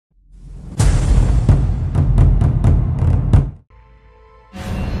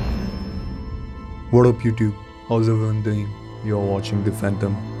What up YouTube? How's everyone doing? You're watching The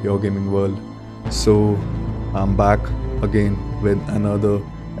Phantom, your gaming world. So I'm back again with another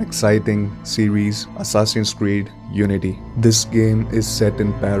exciting series, Assassin's Creed Unity. This game is set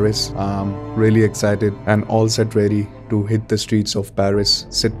in Paris. I'm really excited and all set ready to hit the streets of Paris.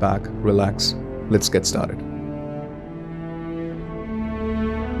 Sit back, relax, let's get started.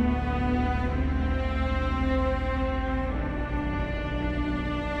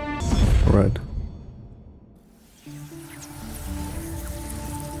 Right.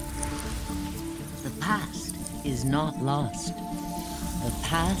 The past is not lost. The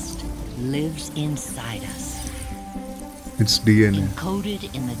past lives inside us. It's DNA.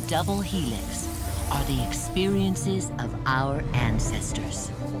 Encoded in the double helix are the experiences of our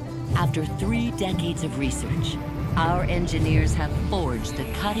ancestors. After 3 decades of research, our engineers have forged the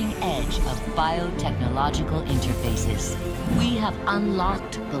cutting edge of biotechnological interfaces. We have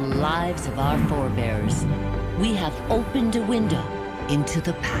unlocked the lives of our forebears. We have opened a window into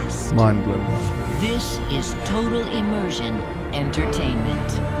the past. Mind blowing. This is total immersion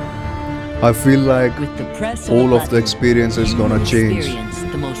entertainment. I feel like With the press all a of the button, experience is you gonna will change. experience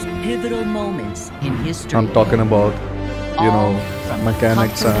the most pivotal moments in history. I'm talking about, you All know, from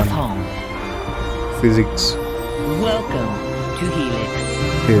mechanics comfort of and home. physics. Welcome to Helix,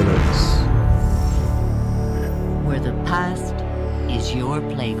 Helix. where the past is your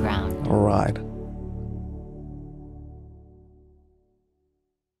playground. Alright.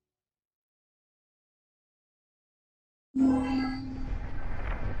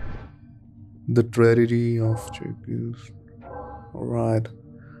 The treasury of Chicus. Alright.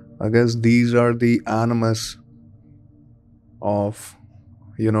 I guess these are the animus of,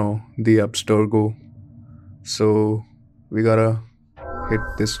 you know, the Abstergo. So we gotta hit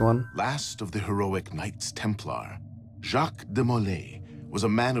this one. Last of the heroic Knights Templar, Jacques de Molay was a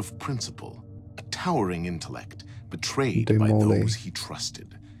man of principle, a towering intellect, betrayed De by Molay. those he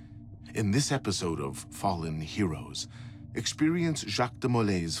trusted. In this episode of Fallen Heroes, experience Jacques de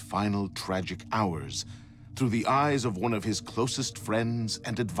Molay's final tragic hours through the eyes of one of his closest friends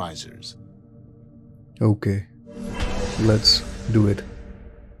and advisors. Okay. Let's do it.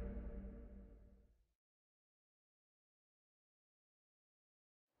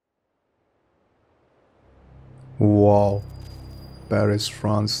 Wow. Paris,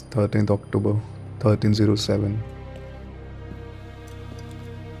 France, 13th October, 1307.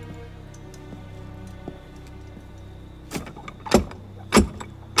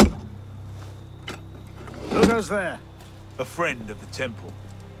 Who goes there? A friend of the temple.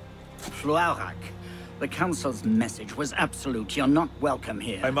 Floirac. The Council's message was absolute. You're not welcome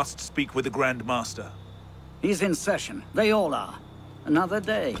here. I must speak with the Grand Master. He's in session. They all are. Another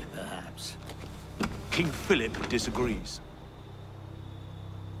day, perhaps. King Philip disagrees.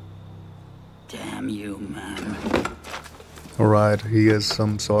 Damn you, man. Alright, he has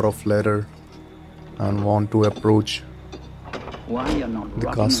some sort of letter and want to approach. Why you're not The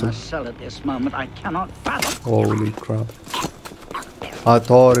rotting in castle. a cell at this moment, I cannot fathom. Holy crap. I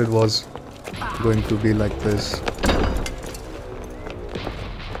thought it was going to be like this.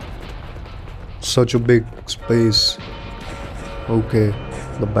 Such a big space. Okay,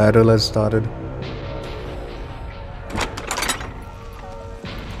 the battle has started.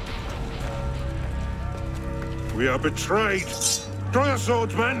 We are betrayed! Draw your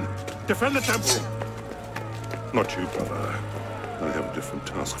swords, men! Defend the temple! Not you, brother. I have a different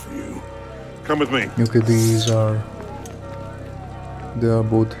task for you. Come with me. Okay, they are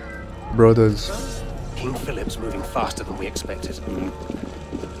both brothers. King Philip's moving faster than we expected.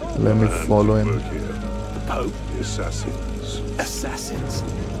 Let me follow him. Work here. The Pope? The assassins. Assassins?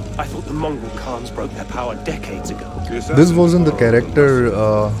 I thought the Mongol Khans broke their power decades ago. The This assassins wasn't the are character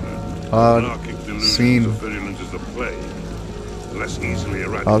anarchic I've delusions seen. as virulent as the plague. Less easily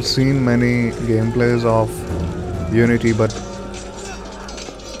eradicated. I've seen many gameplays of Unity, but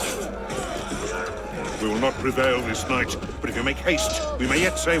We will not prevail this night, but if you make haste, we may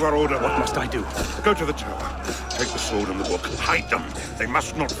yet save our order. What must I do? Go to the tower. Take the sword and the book. Hide them. They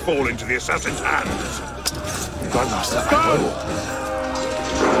must not fall into the assassin's hands. Grandmaster, Go!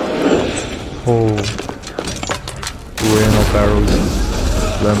 oh, rain of arrows.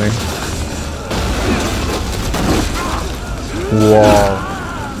 Let me. Wow.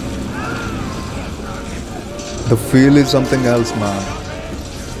 The feel is something else, man.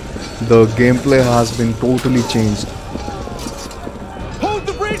 The gameplay has been totally changed. Hold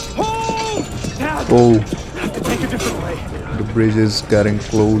the bridge! Hold! Oh, Have to take a different way. the bridge is getting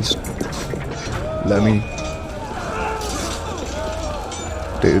closed. Let me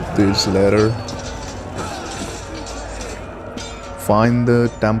take this letter. Find the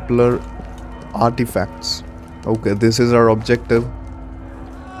Templar artifacts. Okay, this is our objective.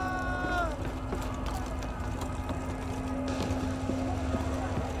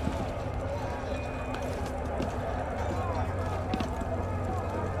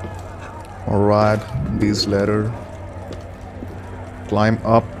 Alright, these ladder. Climb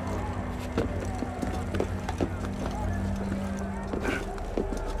up.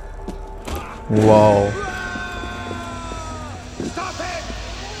 Wow. Stop it!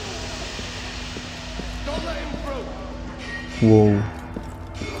 Don't let him through! Whoa.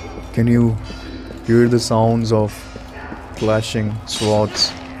 Can you hear the sounds of clashing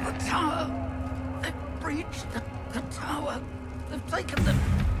swords? The tower! They've breached the tower! They've taken them!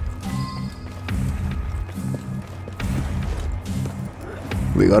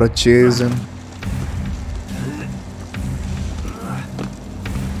 We gotta chase him.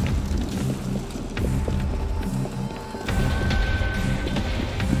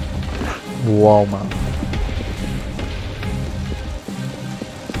 Wow, man.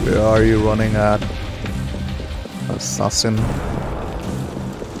 Where are you running at? Assassin.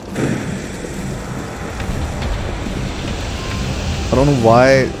 I don't know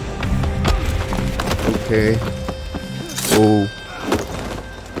why. Okay. Oh.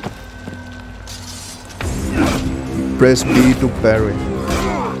 Press B to parry.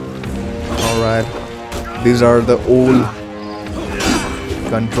 Alright. These are the old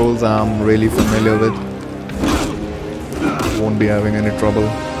controls I'm really familiar with. Won't be having any trouble.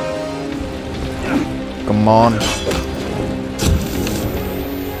 Come on.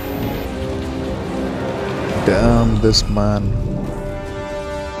 Damn this man.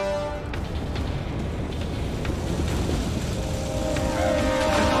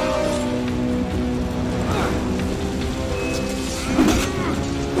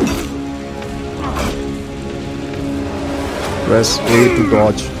 Press A to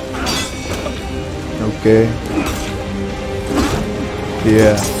dodge. Okay.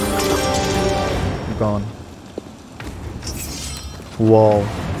 Yeah. Gone. Wow.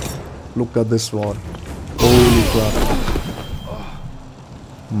 Look at this sword. Holy crap.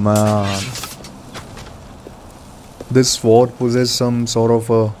 Man. This sword possesses some sort of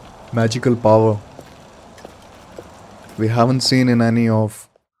a magical power we haven't seen in any of...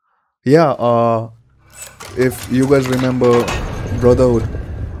 Yeah, if you guys remember Brotherhood,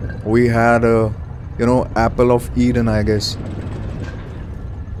 we had a, you know, Apple of Eden, I guess.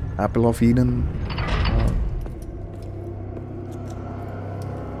 Apple of Eden.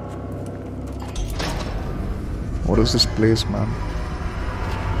 What is this place, man?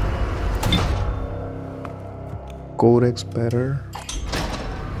 Codex better.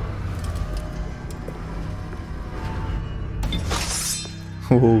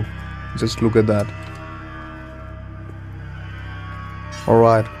 Oh, just look at that.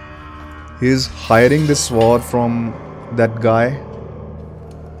 Alright. He's hiding this sword from that guy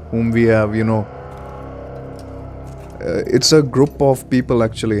whom we have, you know. It's a group of people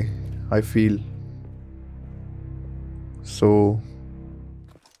actually, I feel. So,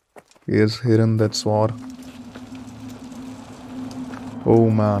 he has hidden that sword. Oh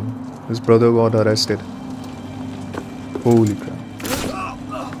man, his brother got arrested. Holy crap.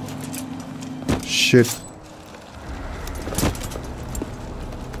 Shit.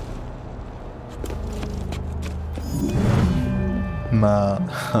 Man,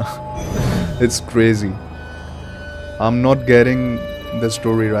 it's crazy. I'm not getting the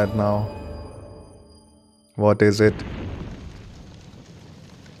story right now. What is it?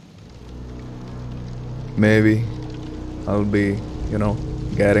 Maybe I'll be, you know,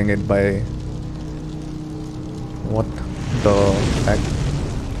 getting it by... What the heck?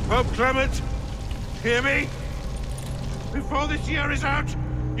 Pope Clement, hear me? Before this year is out,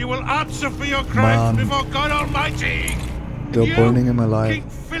 you will answer for your crimes before God Almighty. They're burning him alive. King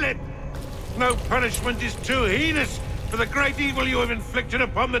Philip, no punishment is too heinous for the great evil you have inflicted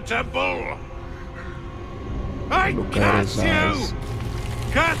upon the temple. I curse you!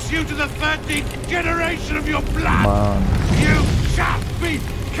 Curse you to the 13th generation of your blood! Man. You shall be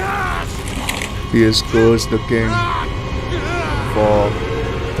cursed! He has cursed the king for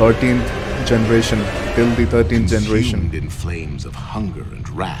 13th generation, till the 13th generation. Consumed in flames of hunger and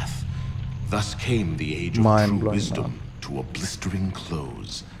wrath, thus came the age of true wisdom to a blistering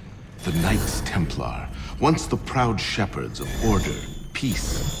close. The Knights Templar, once the proud shepherds of order,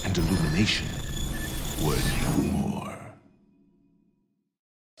 peace, and illumination, were no more.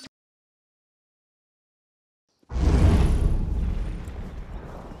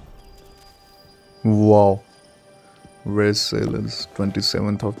 Wow. Red sale is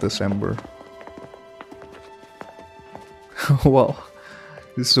 27th of December. Wow.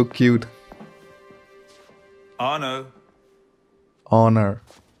 It's so cute. Arno, Honor.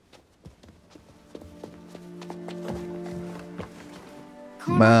 Can't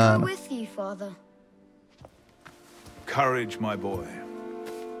I Man. go with you, Father? courage, my boy.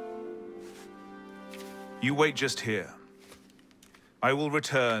 You wait just here. I will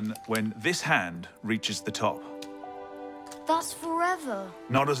return when this hand reaches the top. That's forever.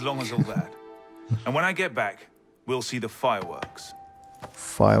 Not as long as all that. And when I get back, we'll see the fireworks.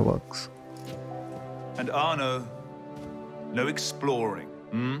 Fireworks. And Arno, no exploring,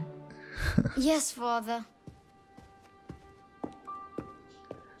 hmm? Yes, Father.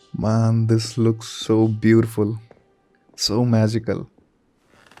 Man, this looks so beautiful. So magical.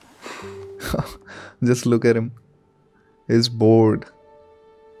 Just look at him. He's bored.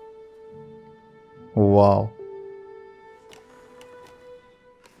 Wow.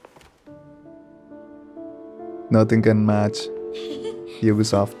 Nothing can match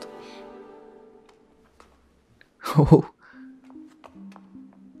Ubisoft. Oh.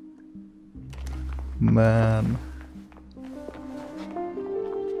 Man.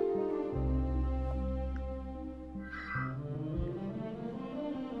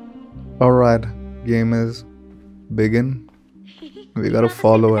 Alright, game is begin. We gotta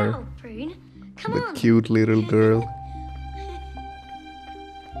follow her. The cute little girl.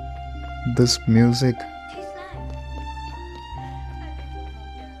 This music.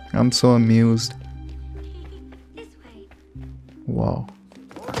 I'm so amused. Wow.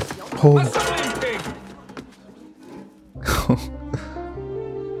 Oh.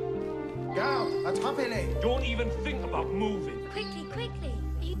 Don't even think about moving. Quickly, quickly.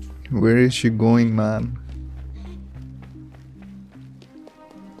 Where is she going, man?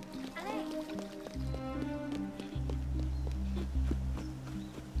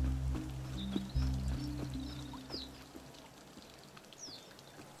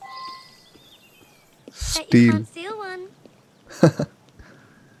 Steal. Steal one.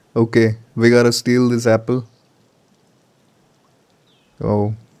 Okay, we gotta steal this apple.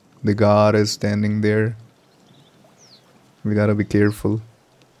 Oh, the guard is standing there. We gotta be careful.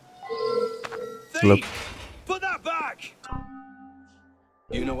 Look. Put that back!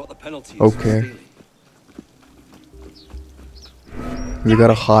 You know what the penalty is Okay. for stealing. We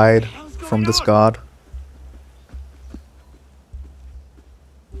gotta hide from this guard.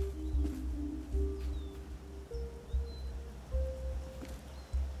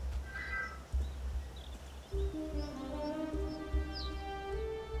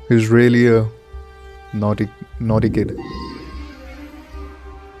 He's really a naughty kid.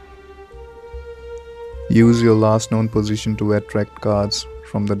 Use your last known position to attract guards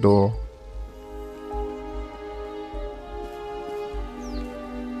from the door.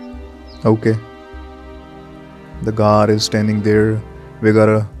 Okay. The guard is standing there. We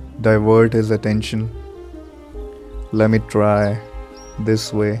gotta divert his attention. Let me try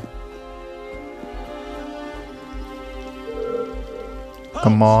this way.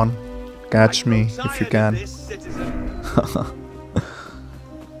 Come on, catch me if you can.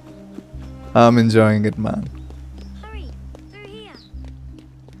 I'm enjoying it, man. Hurry, through here.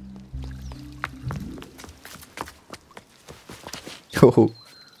 Oh,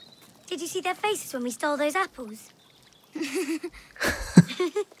 Did you see their faces when we stole those apples?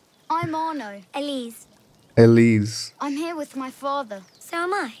 I'm Arno. Elise. Elise. I'm here with my father. So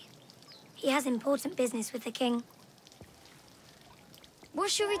am I. He has important business with the king. What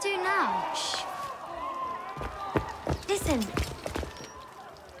should we do now? Shh. Listen.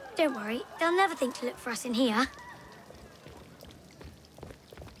 Don't worry, they'll never think to look for us in here.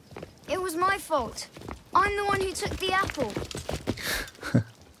 It was my fault. I'm the one who took the apple.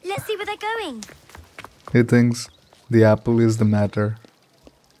 Let's see where they're going. He thinks the apple is the matter.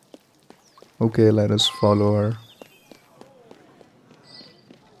 Okay, let us follow her.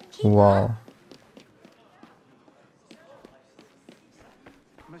 Wow.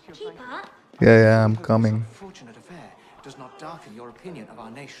 Keep up. Yeah, I'm coming. Fortunate affair does not darken your opinion of our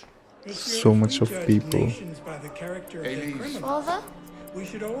nation. So much of people. By the character of their criminals. Father? We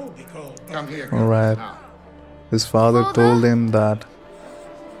should all be called. Come here. Alright. His father Father? told him that.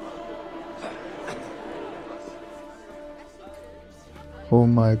 Oh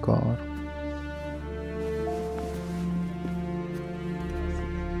my god.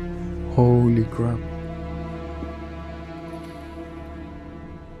 Holy crap.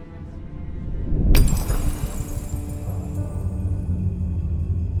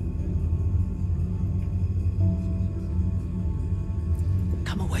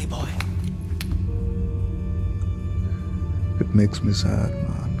 Come away, boy. It makes me sad,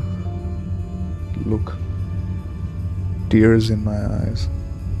 man. Look. Tears in my eyes.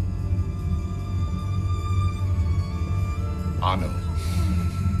 Arno.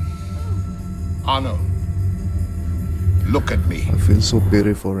 Arno. Look at me. I feel so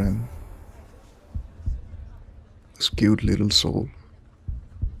pity for him. This cute little soul.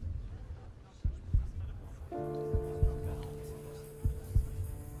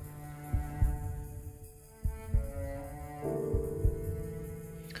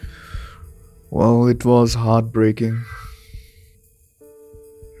 Well, it was heartbreaking.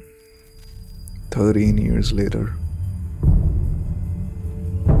 13 years later.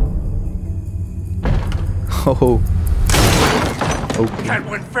 Oh. Okay. Can't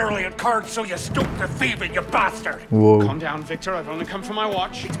win fairly at cards, so you stoop to thieving, you bastard! Whoa. Calm down, Victor. I've only come for my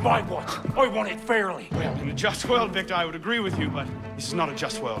watch. It's my watch. I want it fairly. Well, in a just world, Victor, I would agree with you, but this is not a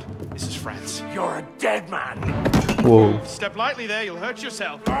just world. This is France. You're a dead man. Whoa. Step lightly there, you'll hurt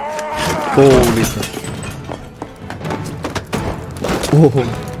yourself. Holy shit.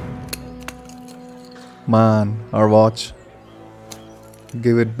 Oh. Man, our watch.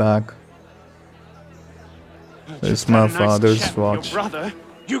 Give it back. It's my father's watch. Your brother?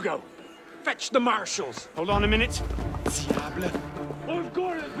 Hugo, fetch the marshals. Hold on a minute. Diable. I've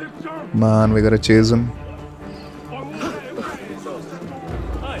got it, Victor. Man, we gotta chase him.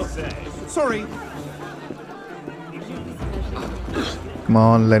 I say. Sorry. Come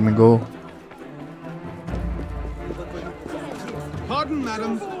on, let me go. Pardon,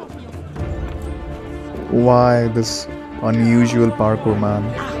 madam. Why this unusual parkour, man?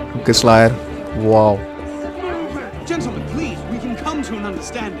 Okay, Slayer. Wow. Gentlemen, please, we can come to an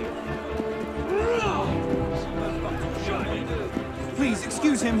understanding. Please,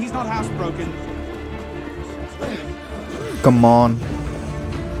 excuse him, he's not housebroken. Come on.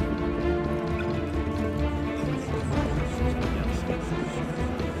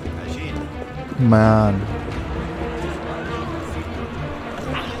 Man.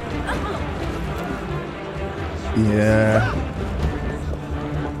 Yeah.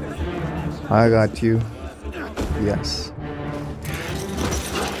 I got you. Yes.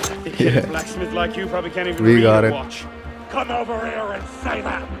 Yeah. A blacksmith like you probably can't even We read got a it. watch. Come over here and say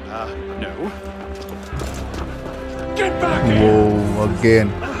that. No. Get back here. Whoa, again.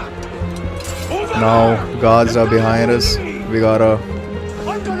 Now guards are behind us. We gotta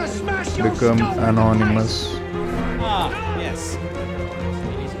I'm gonna smash your become skull. anonymous. Ah, yes.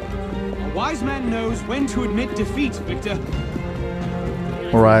 A wise man knows when to admit defeat, Victor.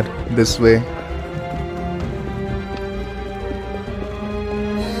 Alright, this way.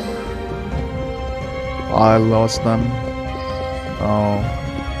 I lost them. Oh,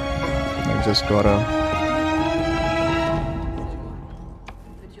 I just gotta.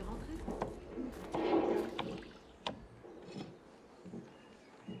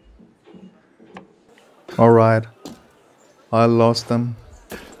 Alright, I lost them.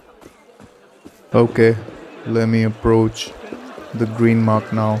 Okay, let me approach the green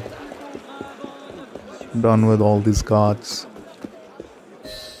mark now. Done with all these cards.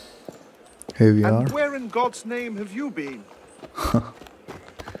 Here we are. And where in God's name have you been?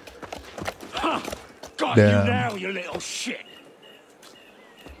 Got Damn. you now, you little shit.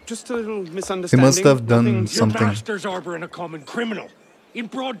 Just a little He misunderstanding. must have done Nothing- Your something. master's harboring a common criminal. In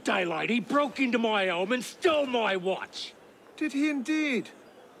broad daylight, he broke into my home and stole my watch. Did he indeed?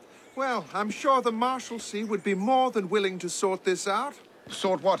 Well, I'm sure the Marshalsea would be more than willing to sort this out.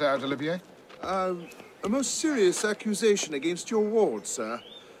 Sort what out, Olivier? A most serious accusation against your ward, sir.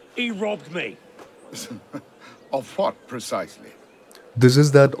 He robbed me. Of what, precisely? This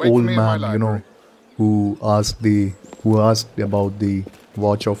is that Wait for old me in my man, you know, who asked about the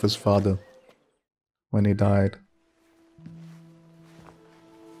watch of his father when he died.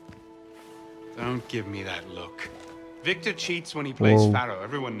 Don't give me that look. Victor cheats when he plays Whoa. Pharaoh.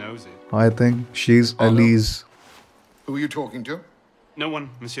 Everyone knows it. I think she's Elise. Who are you talking to? No one,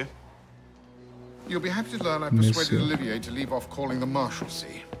 monsieur. You'll be happy to learn I persuaded Monsieur. Olivier to leave off calling the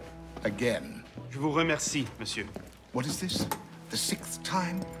Marshalsea. Again. Je vous remercie, monsieur. What is this? The 6th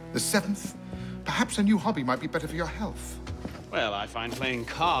time? The 7th? Perhaps a new hobby might be better for your health. Well, I find playing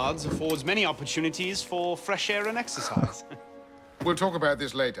cards affords many opportunities for fresh air and exercise. We'll talk about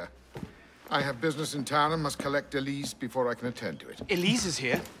this later. I have business in town and must collect Elise before I can attend to it. Elise is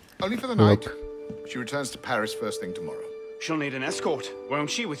here. Only for the night. She returns to Paris first thing tomorrow. She'll need an escort, won't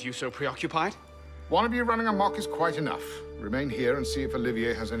she, with you so preoccupied? One of you running amok is quite enough. Remain here and see if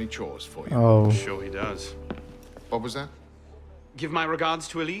Olivier has any chores for you. Oh. I'm sure he does. What was that? Give my regards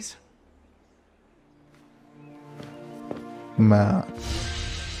to Elise. Man.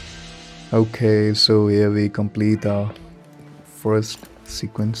 Okay, so here we complete our first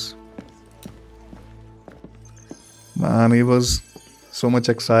sequence. Man, he was so much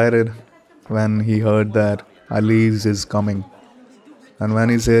excited when he heard that Elise is coming. And when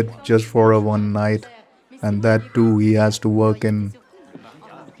he said just for a one night, and that too he has to work in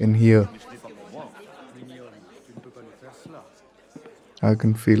here. I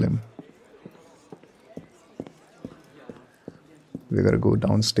can feel him. We gotta go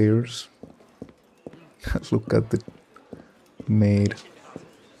downstairs. Look at the maid.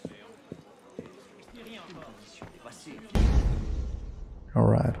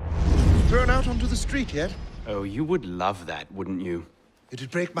 Alright. Thrown out onto the street yet? Oh, you would love that, wouldn't you?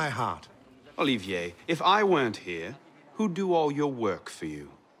 It'd break my heart. Olivier, if I weren't here, who'd do all your work for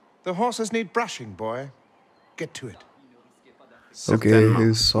you? The horses need brushing, boy. Get to it. Okay,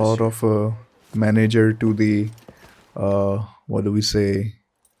 he's sort of a manager to the, what do we say,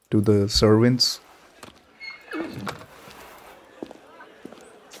 to the servants.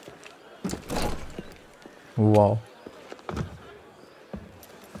 Wow.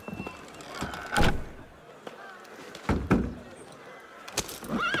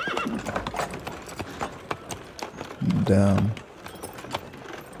 Damn.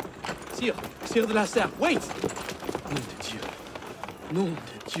 Sire de la Serre, wait! Nom de Dieu. Nom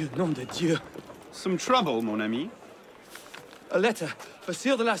de Dieu, nom de Dieu. Some trouble, mon ami? A letter for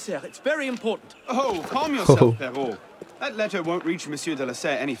Sire de la Serre. It's very important. Oh, calm yourself, Perrault. That letter won't reach Monsieur de la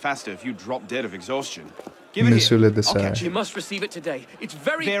Serre any faster if you drop dead of exhaustion. Give it Monsieur here. de la Serre. I'll catch You him. must receive it today. It's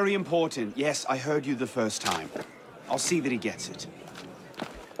very... Very important. Yes, I heard you the first time. I'll see that he gets it.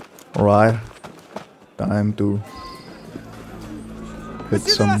 Alright. Time to hit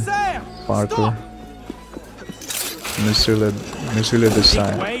some parkour. Monsieur le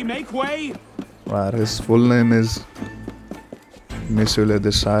Desai. Make way, make way! Right, his full name is Monsieur le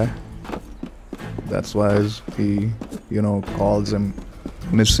Desai. That's why he, calls him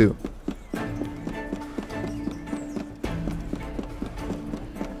Monsieur.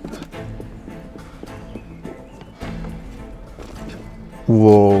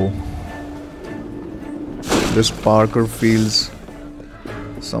 Whoa. This parkour feels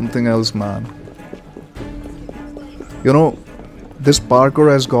something else, man. This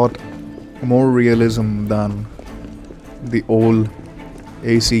parkour has got more realism than the old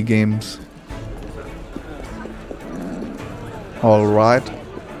AC games. Alright,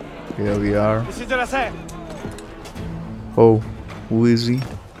 here we are. Monsieur de la Serre! Oh, who is he?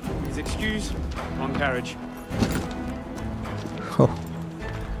 His excuse? On carriage. Oh.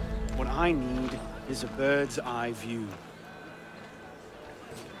 What I need is a bird's eye view.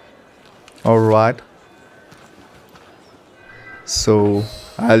 Alright. So,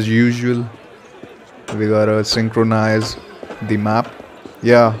 as usual, we gotta synchronize the map.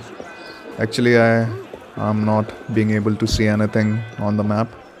 Yeah, actually I'm not being able to see anything on the map.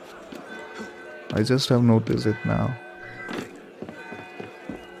 I just have noticed it now.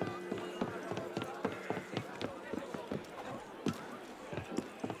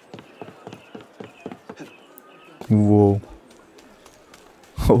 Whoa.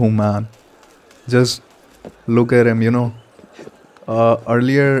 Oh man. Just look at him,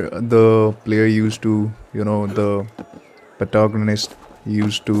 earlier the player used to, the protagonist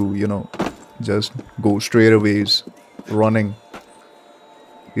used to, just go straightaways, running.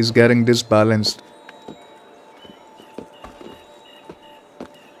 He's getting disbalanced.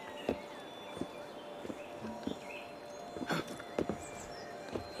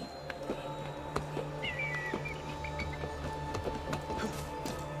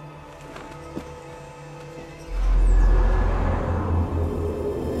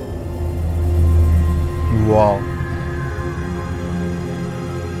 Wow.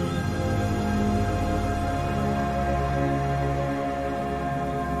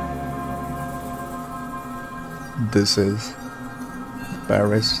 This is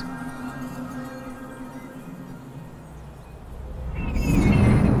Paris.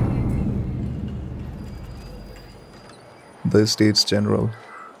 The States General,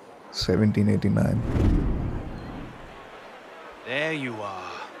 1789. There you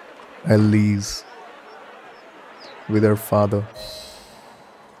are. Elise with her father.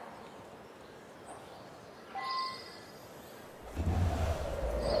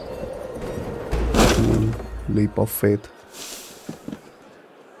 Leap of faith.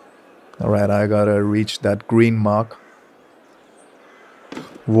 Alright, I gotta reach that green mark.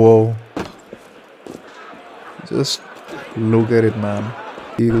 Whoa. Just look at it, man.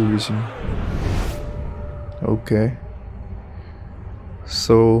 Eagle vision. Okay.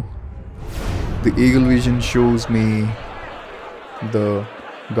 So, the eagle vision shows me the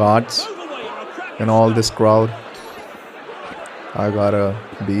guards and all this crowd. I gotta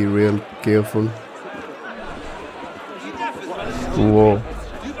be real careful. Whoa.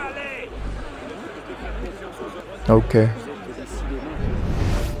 Okay.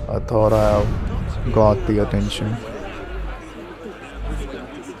 I thought I have got the attention.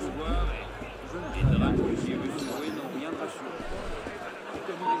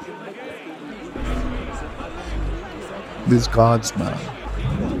 These guards, man.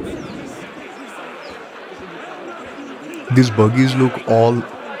 These buggies look all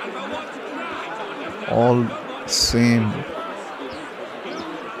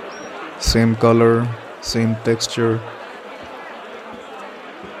same color, same texture.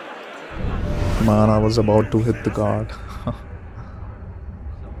 Man, I was about to hit the guard.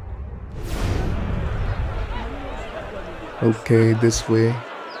 Okay, this way.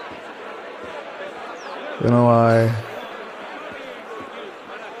 You know, I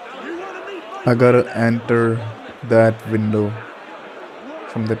gotta enter that window.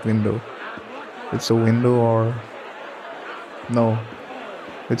 From that window. It's a window or... No.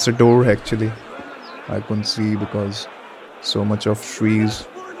 It's a door actually. I couldn't see because so much of trees.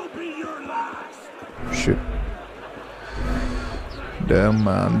 Shit. Damn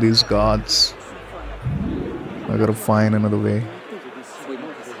man, these guards. I gotta find another way.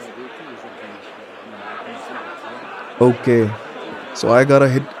 Okay. So I gotta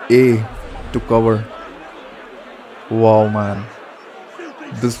hit A to cover. Wow man.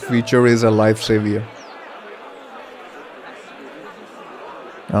 This feature is a lifesaver.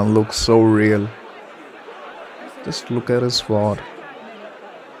 And looks so real. Just look at his sword.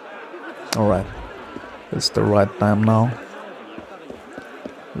 Alright. It's the right time now.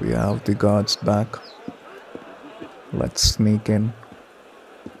 We have the guards back. Let's sneak in.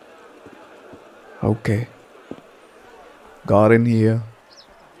 Okay. Got in here.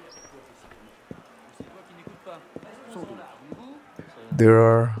 There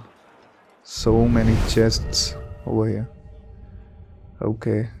are so many chests over here.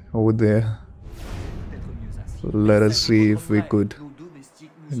 Okay, over there. Let us see if we could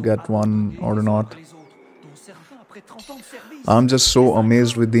get one or not. I'm just so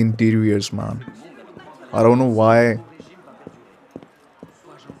amazed with the interiors, man. I don't know why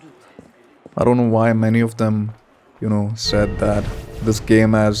many of them, you know, said that this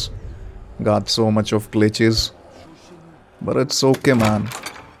game has got so much of glitches. But it's okay, man.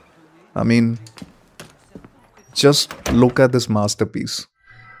 I mean, just look at this masterpiece.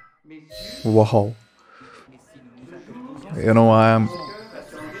 Wow. You know, I am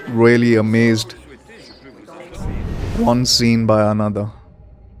really amazed. One scene by another.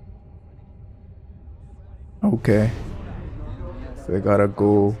 Okay. We gotta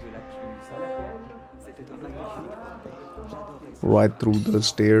go right through the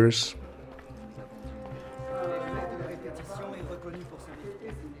stairs.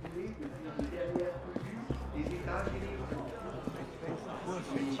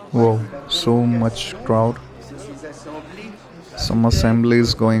 Whoa, so much crowd. Some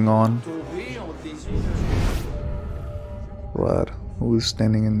assemblies going on. Right, who is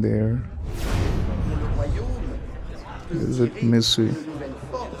standing in there? Is it Missy?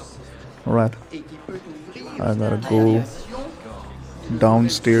 Alright, I gotta go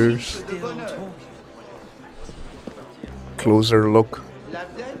downstairs. Closer look.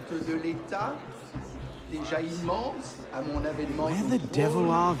 Where the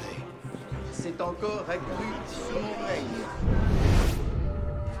devil are they?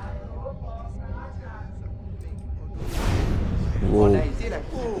 Whoa.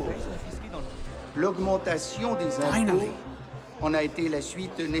 L'augmentation des impôts en a été la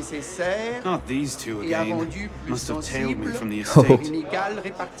suite nécessaire Not these two et a again. rendu plus Must have tailed me sensible from the estate. une égale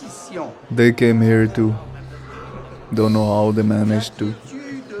répartition. They came here too. Don't know how they managed to.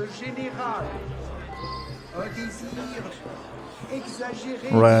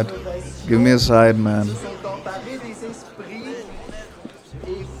 Right. Give me a side, man.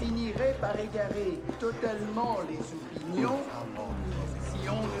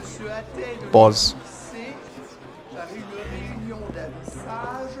 Pause.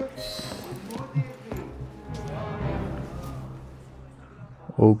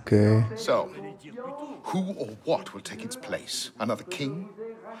 Okay. So, who or what will take its place? Another king?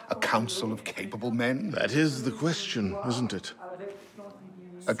 A council of capable men? That is the question, isn't it?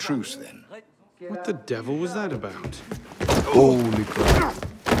 A truce, then. What the devil was that about? Holy crap.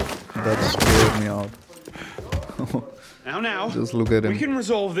 That scared me out. Now. Just look at him. We can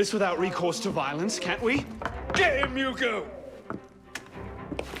resolve this without recourse to violence, can't we? Get him, Yuko!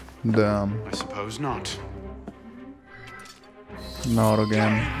 Damn. I suppose not. Not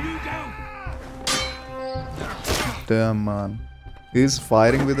again. Damn, man. He's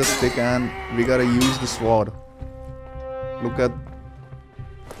fighting with a stick and we gotta use the sword. Look at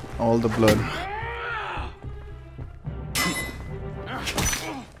all the blood.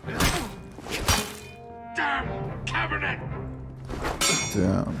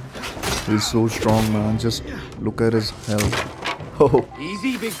 Damn. He's so strong, man. Just look at his health. Oh.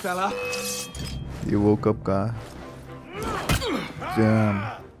 Easy, big fella. You woke up, guy. Damn.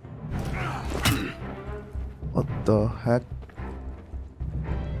 What the heck?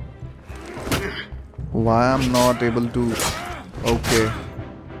 Why I'm not able to... Okay.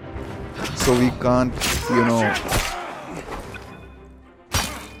 So we can't, you know...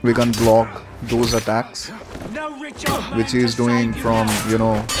 We can block those attacks. Which he's doing from, you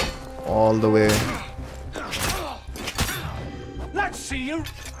know, all the way. Let's see you.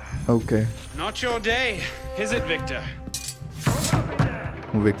 Okay. Not your day, is it, Victor?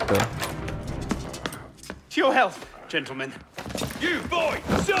 Victor. To your health, gentlemen. You boy,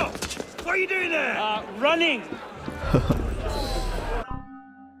 stop! What are you doing there? Running.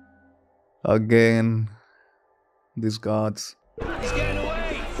 Again. These guards. He's getting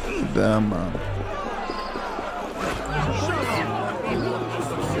away. Damn, man.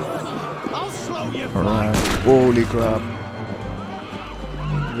 Alright. Holy crap.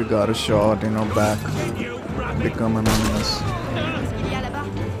 We got a shot in our back. Become a menace.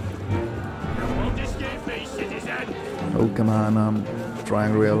 Okay, man, I'm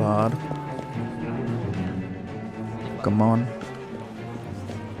trying real hard. Come on.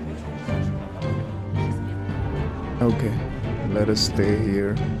 Okay, let us stay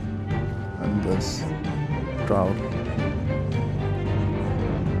here in this crowd.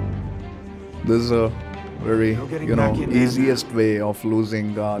 This is a very, you know, easiest way of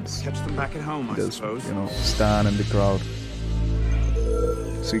losing guards. Catch them back at home, I suppose. You know, stand in the crowd.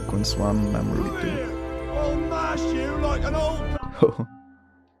 Sequence 1, memory 2. I'll mash you like an old...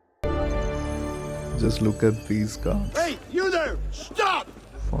 Just look at these guards. Hey, you there! Stop!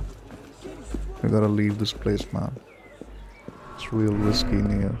 Fuck. We gotta leave this place, man. It's real risky in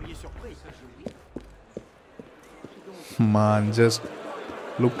here. Man, just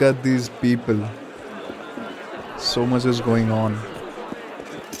look at these people. So much is going on.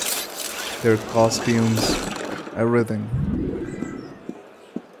 Their costumes, everything.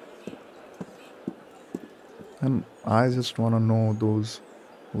 And I just wanna know those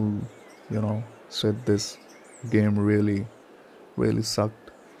who, you know, said this game really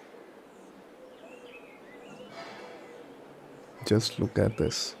sucked. Just look at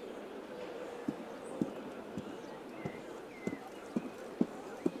this.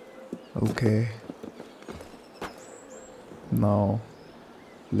 Okay. Now,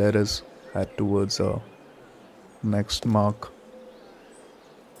 let us head towards our next mark.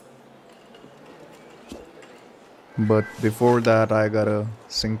 But before that, I gotta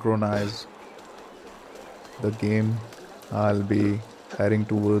synchronize the game. I'll be heading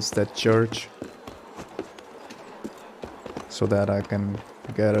towards that church so that I can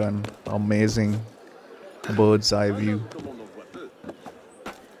get an amazing bird's eye view.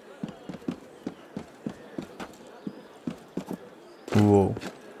 Whoa.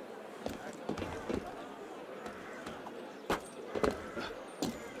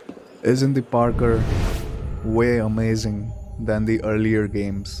 Isn't the parkour way amazing than the earlier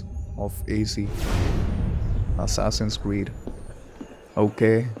games of AC? Assassin's Creed.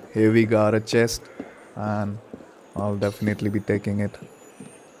 Okay, here we got a chest and I'll definitely be taking it.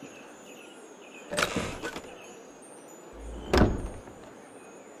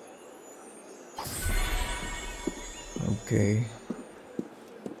 Okay.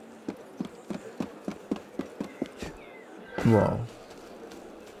 Wow.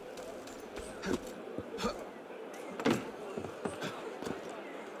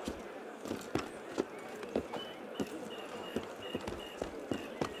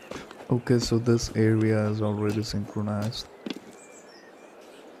 Okay, so this area is already synchronized.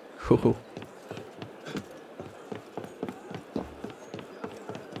 Oh.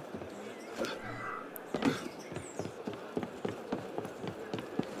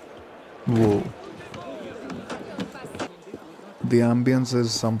 Whoa. The ambience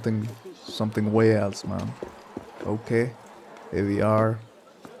is something way else, man. Okay, here we are,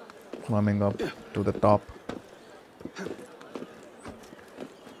 climbing up to the top.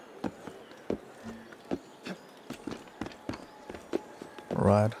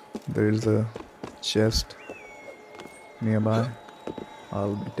 Right, there is a chest nearby.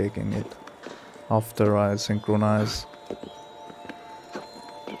 I'll be taking it after I synchronize.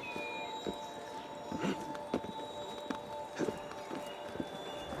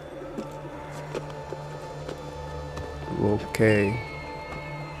 Okay.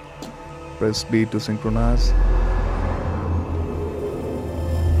 Press B to synchronize.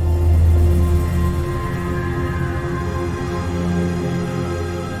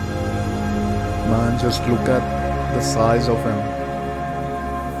 Man, just look at the size of him.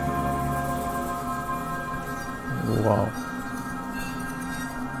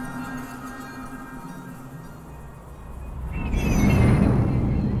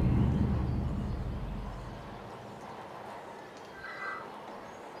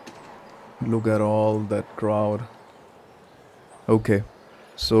 Look at all that crowd. Okay,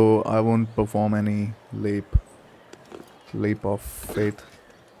 so I won't perform any leap of faith.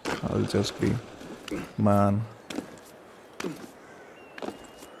 I'll just be, man.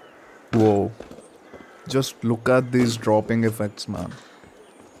 Whoa. Just look at these dropping effects, man.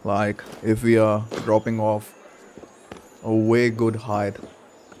 Like, if we are dropping off a way good height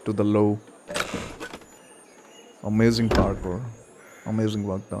to the low. Amazing parkour. Amazing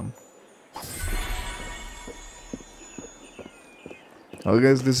work done. I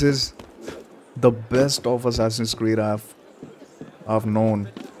guess this is the best of Assassin's Creed I've known.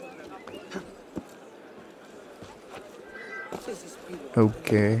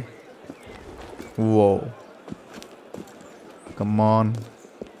 Okay. Whoa. Come on.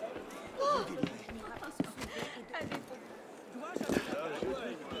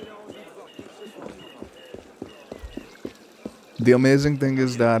 The amazing thing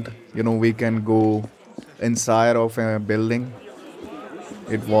is that, you know, we can go inside of a building.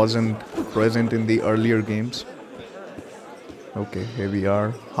 It wasn't present in the earlier games. Okay, here we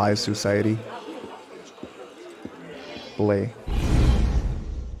are. High society. Play.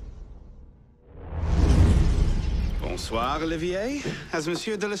 Bonsoir, Olivier. Has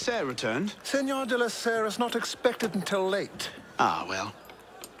Monsieur de la Serre returned? Senor de la Serre is not expected until late. Ah, well.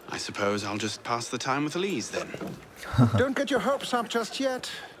 I suppose I'll just pass the time with Elise then. Don't get your hopes up just yet.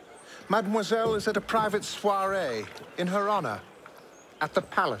 Mademoiselle is at a private soiree in her honor at the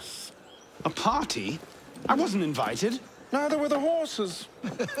palace. A party? I wasn't invited. Neither were the horses.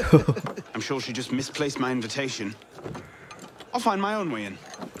 I'm sure she just misplaced my invitation. I'll find my own way in.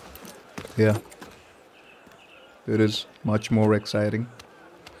 Yeah. It is much more exciting.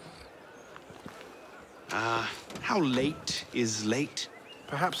 How late is late?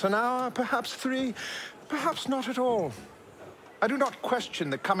 Perhaps an hour, perhaps 3, perhaps not at all. I do not question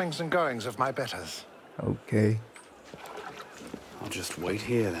the comings and goings of my betters. Okay. I'll just wait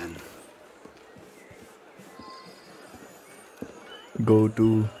here then. Go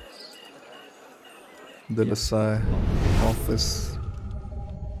to the Lasai office.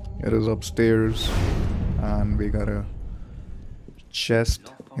 It is upstairs, and we got a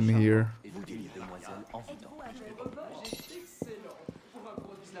chest in here.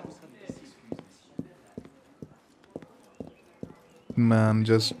 Man,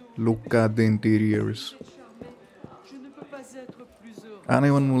 just look at the interiors.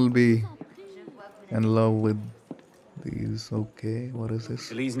 Anyone will be in love with these. Okay, what is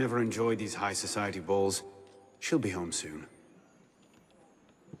this? Elise never enjoyed these high society balls. She'll be home soon.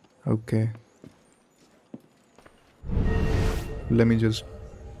 Okay. Let me just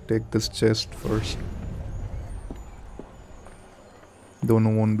take this chest first. Don't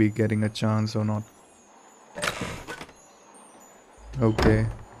know won't be getting a chance or not. Okay.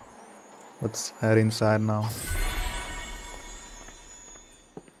 Let's head inside now.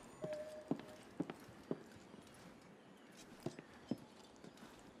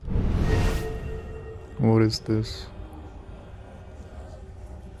 What is this?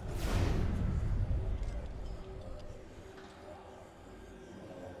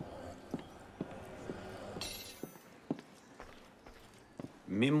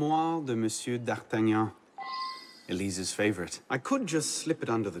 Memoir de Monsieur d'Artagnan. Elise's favorite. I could just slip it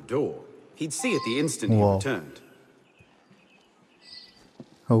under the door. He'd see it the instant he returned.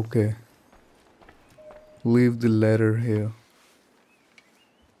 Okay. Leave the letter here.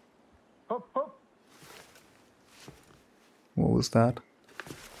 What was that?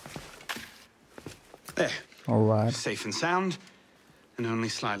 There. All right. Safe and sound, and only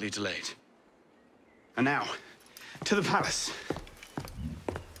slightly delayed. And now, to the palace.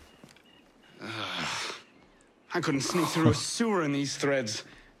 I couldn't sneak through a sewer in these threads,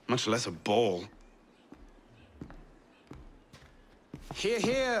 much less a ball. Here,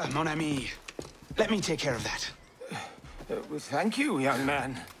 here, mon ami. Let me take care of that. Well, thank you, young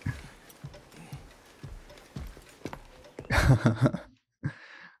man.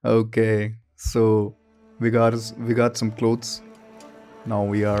 Okay, so we got some clothes. Now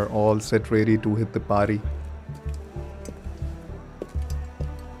we are all set ready to hit the party.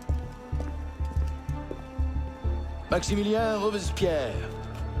 Maximilien Robespierre.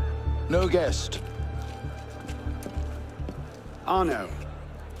 No guest. Arno.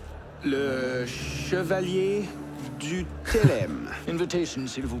 Le Chevalier du Télème. Invitation,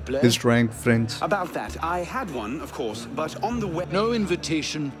 s'il vous plaît. His rank French. About that, I had one, of course, but on the way... No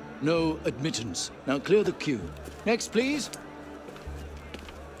invitation, no admittance. Now clear the queue. Next, please.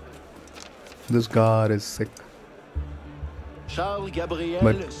 This guard is sick. Charles Gabriel.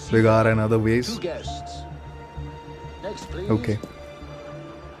 But we got another ways. 2 guests. Next, please. Okay.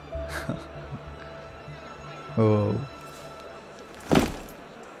 Oh.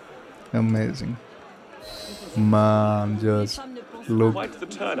 Amazing. Man, just look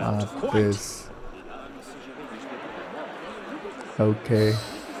at this. Okay.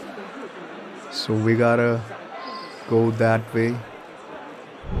 So we gotta go that way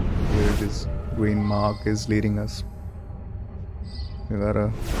where this green mark is leading us. We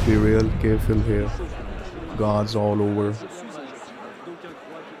gotta be real careful here. Guards all over.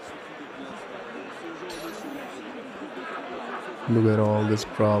 Look at all this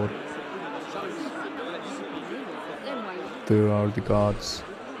crowd. There are the guards.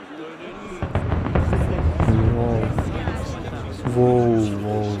 Whoa. Whoa,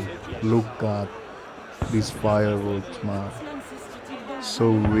 whoa. Look at these fireworks, man.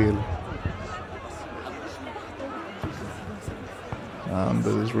 So real.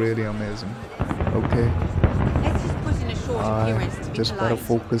 This is really amazing. Okay. Let's just put in a short appearance to be just gotta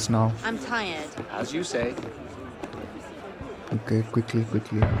polite. focus now. I'm tired. As you say. Okay, quickly.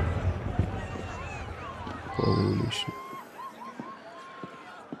 Holy shit.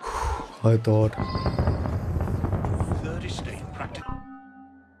 I thought. Third estate practice.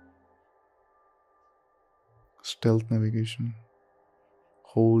 Stealth navigation.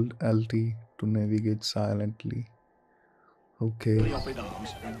 Hold LT to navigate silently. Okay.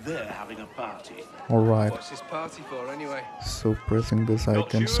 They're having a party. Alright. What's this party for anyway? So pressing this I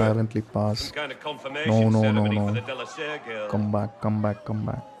can silently pass. Kind of confirmation No. for the De La Serre girl. Come back.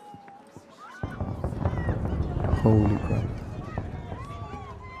 Holy crap.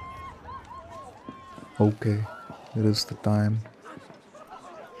 Okay, it is the time.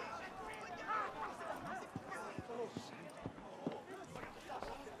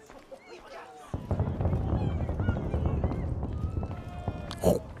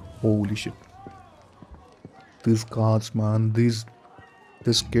 Holy shit. These guards, man,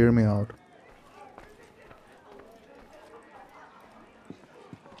 they scare me out.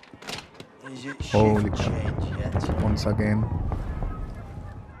 Holy crap. Once again.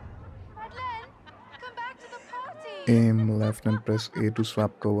 Aim left and press A to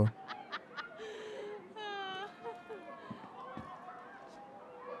swap cover.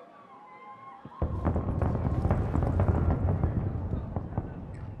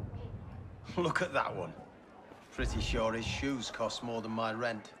 Look at that one. Pretty sure his shoes cost more than my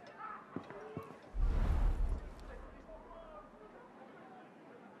rent.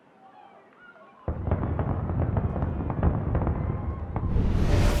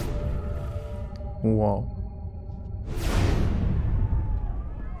 Wow.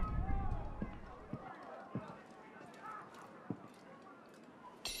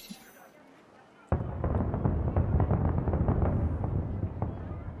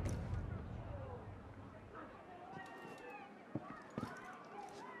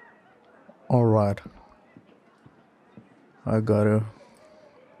 Alright. I gotta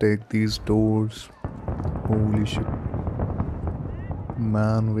take these doors. Holy shit.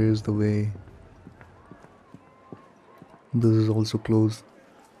 Man, where's the way? This is also closed.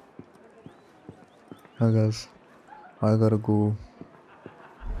 I guess I gotta go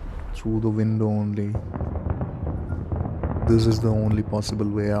through the window only. This is the only possible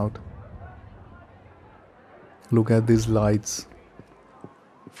way out. Look at these lights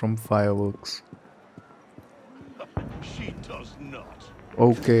from fireworks. She does not.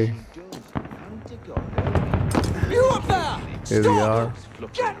 Okay. You up there! Here we are.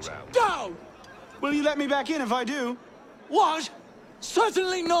 Get down! Will you let me back in if I do? What?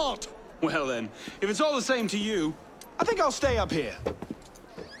 Certainly not! Well then, if it's all the same to you, I think I'll stay up here.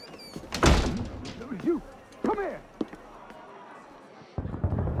 You, come here!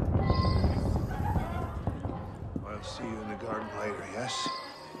 I'll see you in the garden later, yes?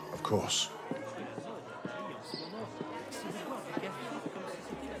 Of course.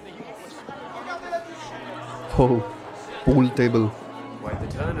 Oh, pool table. Quite the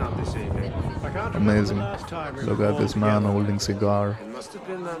turnout this evening. Amazing. Look at this man holding cigar. It must have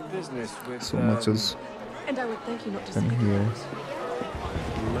been that business with So much is And I would thank you not to in say here.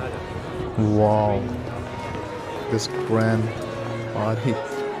 murder. Wow. This grand party.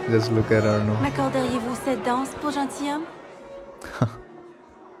 Just look at Arno. M'accorderiez-vous cette danse pour gentilhomme?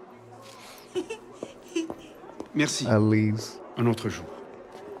 Merci. Elise. Un autre jour.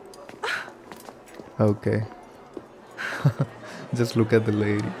 Okay. Just look at the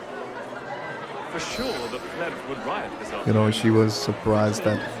lady. For sure, the plebs would riot this You afternoon. know, she was surprised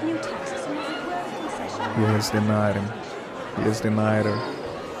that he has denied him. He has denied her.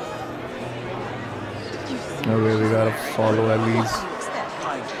 Okay, we gotta follow Elise.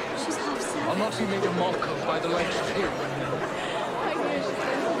 I'll not be made a mock of by the likes of him.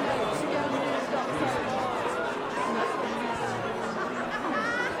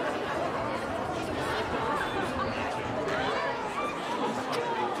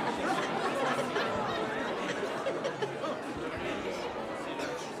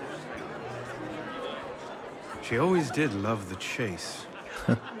 She always did love the chase.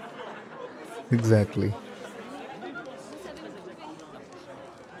 Exactly.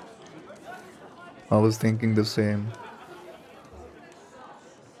 I was thinking the same.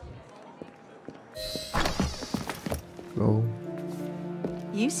 Oh.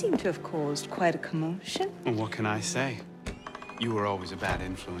 You seem to have caused quite a commotion. Well, what can I say? You were always a bad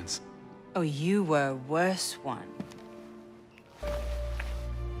influence. Oh, you were a worse one.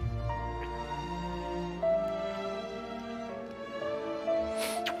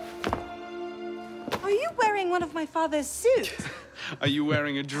 Are you wearing one of my father's suits? Are you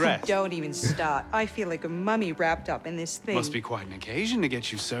wearing a dress? Don't even start. I feel like a mummy wrapped up in this thing. Must be quite an occasion to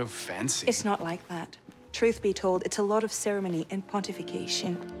get you so fancy. It's not like that. Truth be told, it's a lot of ceremony and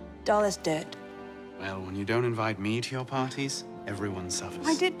pontification. Dull as dirt. Well, when you don't invite me to your parties, everyone suffers.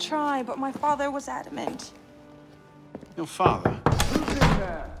 I did try, but my father was adamant. Your father?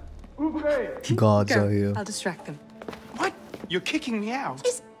 Gods Go. are here. I'll distract them. What? You're kicking me out?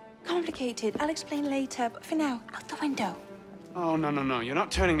 It's complicated. I'll explain later, but for now, out the window. Oh, no. You're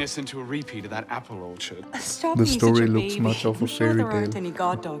not turning this into a repeat of that apple orchard. Stop The being story such a looks baby. much of a I'm sure fairy there aren't tale. any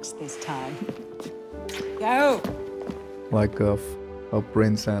guard dogs this time. Go! Like a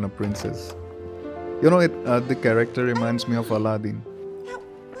prince and a princess. You know, the character reminds me of Aladdin.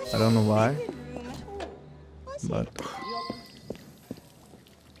 I don't know why, but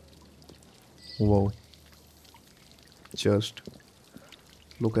whoa! Just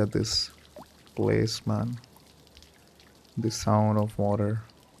look at this place, man. The sound of water.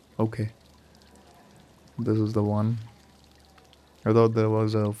 Okay, this is the one. I thought there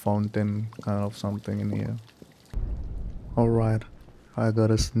was a fountain kind of something in here. Alright, I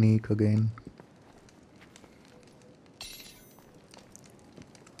gotta sneak again.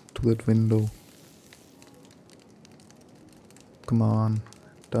 To that window. Come on,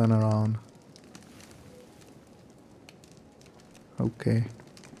 turn around. Okay.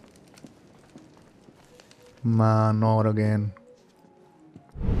 Man, not again.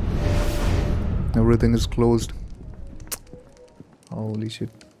 Everything is closed. Holy shit.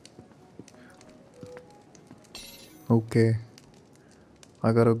 Okay.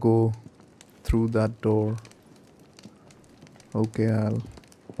 I gotta go through that door. Okay, I'll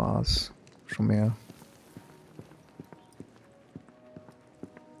pass from here.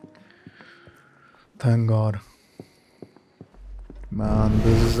 Thank God. Man,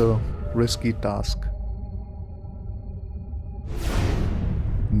 this is a risky task.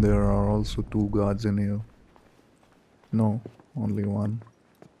 There are also 2 guards in here. No, only one.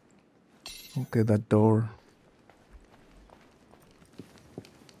 Okay, that door.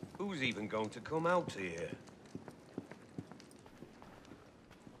 Who's even going to come out here?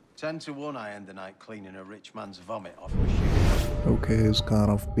 10 to 1 I end the night cleaning a rich man's vomit off a shoe. Okay, it's kind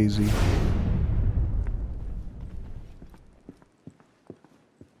of busy.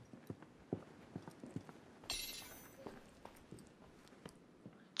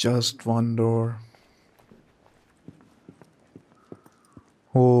 Just one door.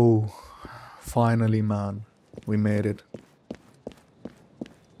 Oh, finally, man. We made it.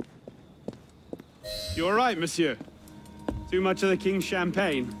 You all right, monsieur? Too much of the king's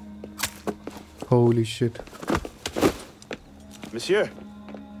champagne? Holy shit. Monsieur?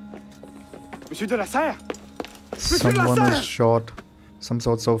 Monsieur de la Serre? Someone has shot some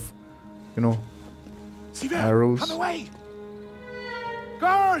sorts of, you know, arrows. Come away!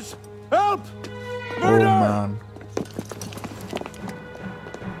 Guards! Help! Oh man.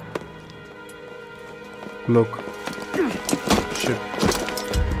 Look. Shit.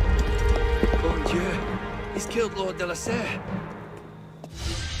 Mon Dieu, he's killed Lord de la Serre.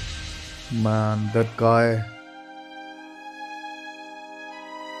 Man, that guy.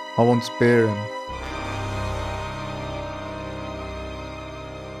 I won't spare him.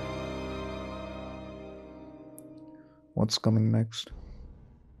 What's coming next?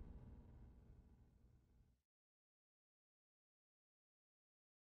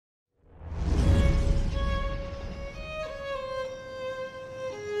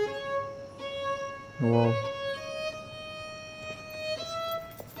 Wow.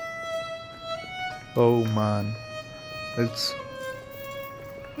 Oh man. It's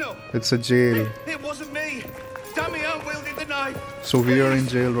a jail. It wasn't me! Damian wielded the knife! So we are in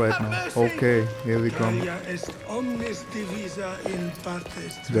jail right now. Okay, here we come.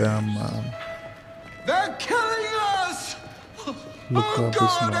 Damn man. They're killing us! Look at this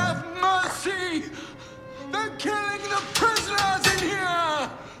God, man. have mercy! They're killing the prisoners in here!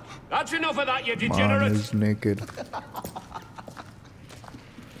 That's enough of that, you Man degenerate! is naked.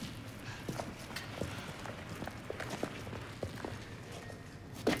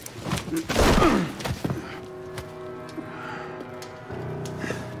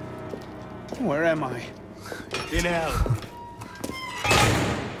 Where am I? In hell.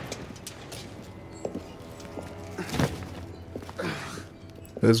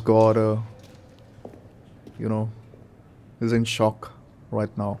 This god, you know, is in shock right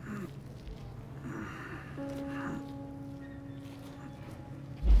now.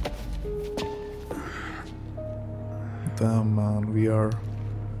 Damn, man, we are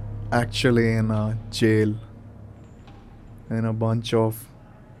actually in a jail. And a bunch of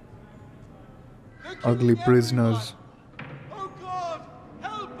ugly prisoners.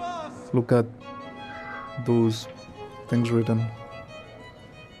 Look at those things written.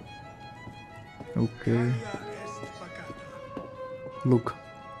 Okay. Look,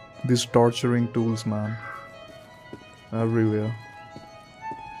 these torturing tools, man. Everywhere.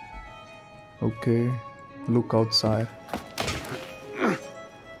 Okay. Look outside.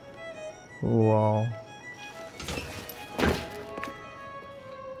 Wow.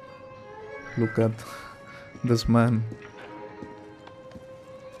 Look at this man.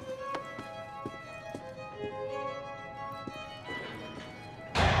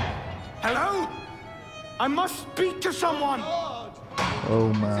 Hello? I must speak to someone!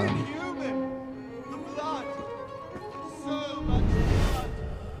 Oh man.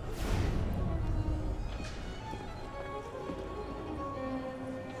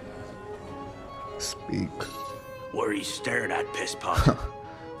 Speak. What are you staring at, piss pot?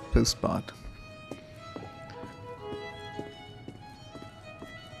 Piss pot.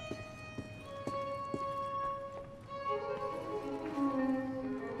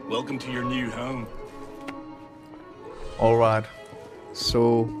 Welcome to your new home. Alright,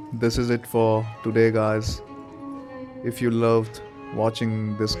 so this is it for today, guys. If you loved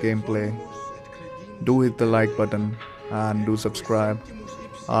watching this gameplay, do hit the like button and do subscribe.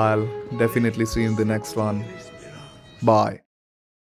 I'll definitely see you in the next one. Bye.